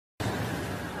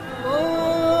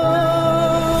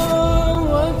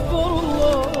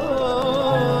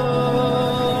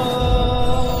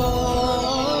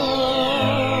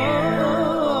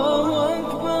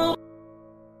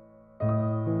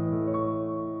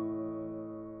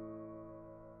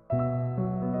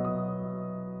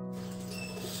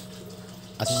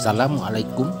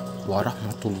Assalamualaikum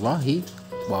warahmatullahi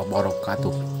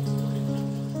wabarakatuh.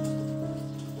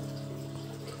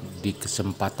 Di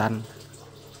kesempatan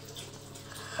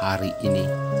hari ini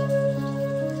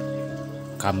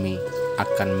kami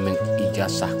akan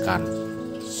mengijazahkan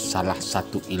salah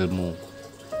satu ilmu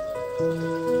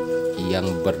yang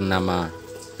bernama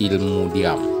ilmu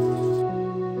diam.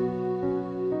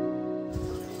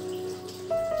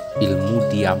 Ilmu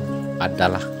diam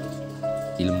adalah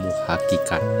ilmu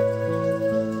hakikat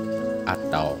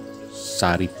atau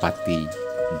saripati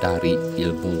dari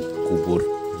ilmu kubur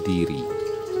diri.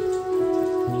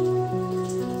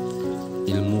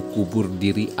 Ilmu kubur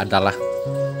diri adalah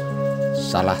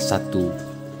salah satu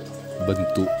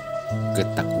bentuk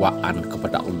ketakwaan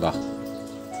kepada Allah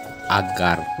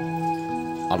agar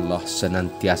Allah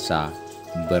senantiasa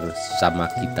bersama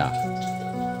kita.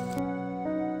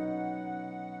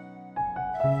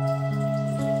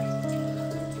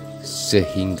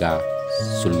 Sehingga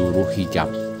seluruh hijab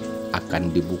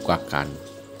akan dibukakan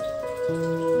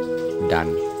dan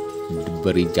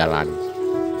diberi jalan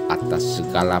atas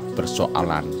segala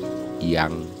persoalan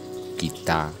yang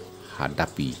kita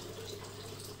hadapi,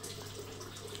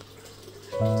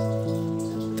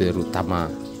 terutama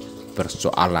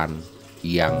persoalan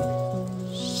yang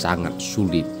sangat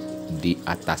sulit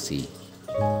diatasi.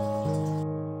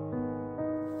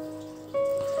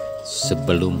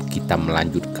 Sebelum kita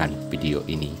melanjutkan video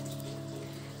ini,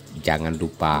 jangan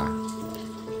lupa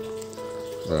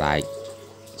like,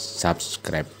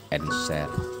 subscribe, and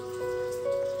share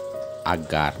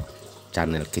agar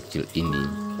channel kecil ini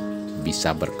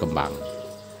bisa berkembang.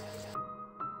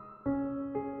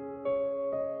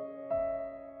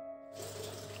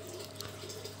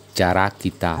 Cara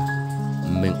kita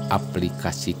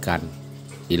mengaplikasikan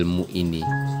ilmu ini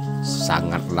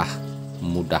sangatlah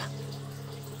mudah,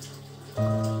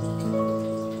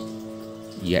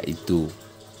 yaitu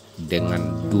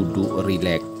dengan duduk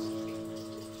rileks,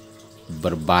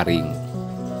 berbaring,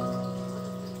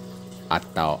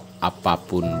 atau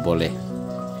apapun boleh,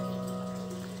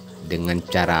 dengan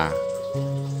cara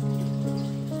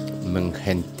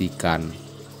menghentikan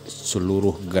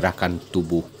seluruh gerakan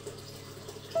tubuh,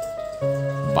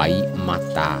 baik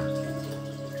mata,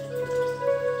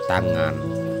 tangan,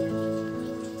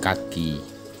 kaki,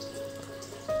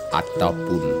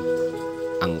 ataupun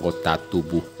anggota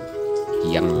tubuh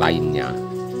yang lainnya.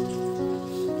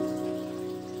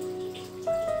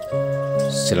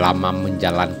 Selama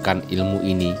menjalankan ilmu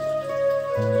ini,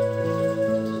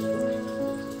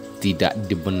 tidak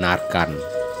dibenarkan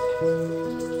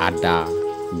ada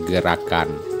gerakan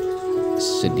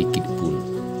sedikit pun.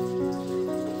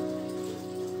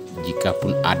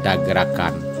 Jikapun ada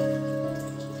gerakan,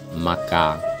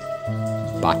 maka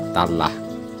batallah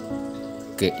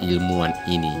keilmuan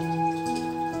ini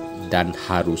dan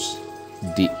harus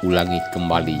diulangi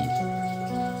kembali.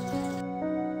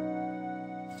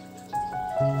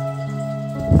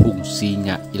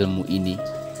 Fungsinya ilmu ini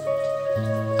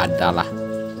adalah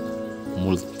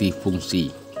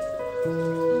multifungsi.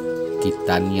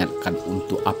 Kita niatkan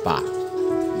untuk apa?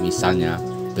 Misalnya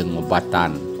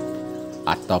pengobatan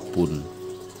ataupun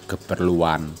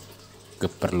keperluan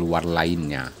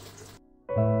lainnya.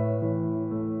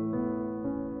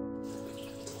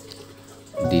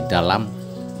 Di dalam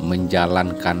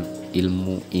menjalankan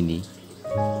ilmu ini,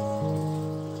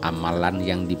 amalan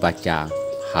yang dibaca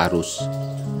harus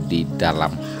di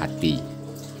dalam hati.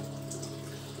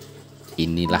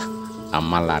 Inilah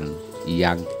amalan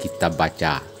yang kita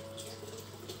baca.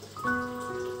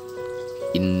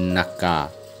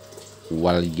 Innaka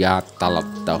wal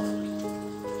yatalattaf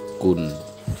kun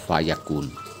fayakun.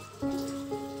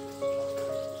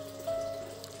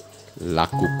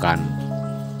 Lakukan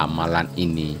amalan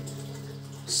ini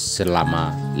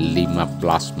selama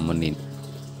 15 menit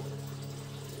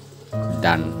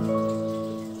dan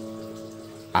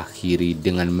akhiri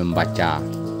dengan membaca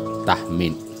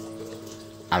tahmid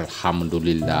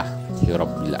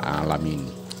alhamdulillahirabbil alamin.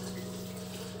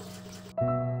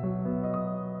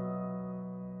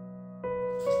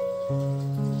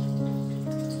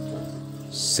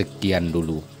 Sekian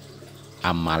dulu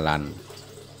amalan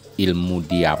ilmu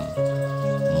diam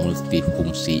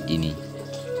multifungsi ini.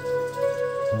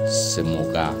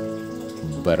 Semoga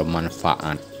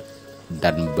bermanfaat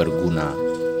dan berguna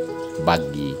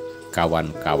bagi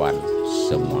kawan-kawan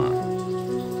semua.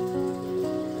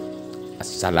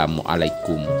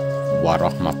 Assalamualaikum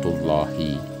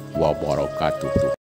warahmatullahi wabarakatuh.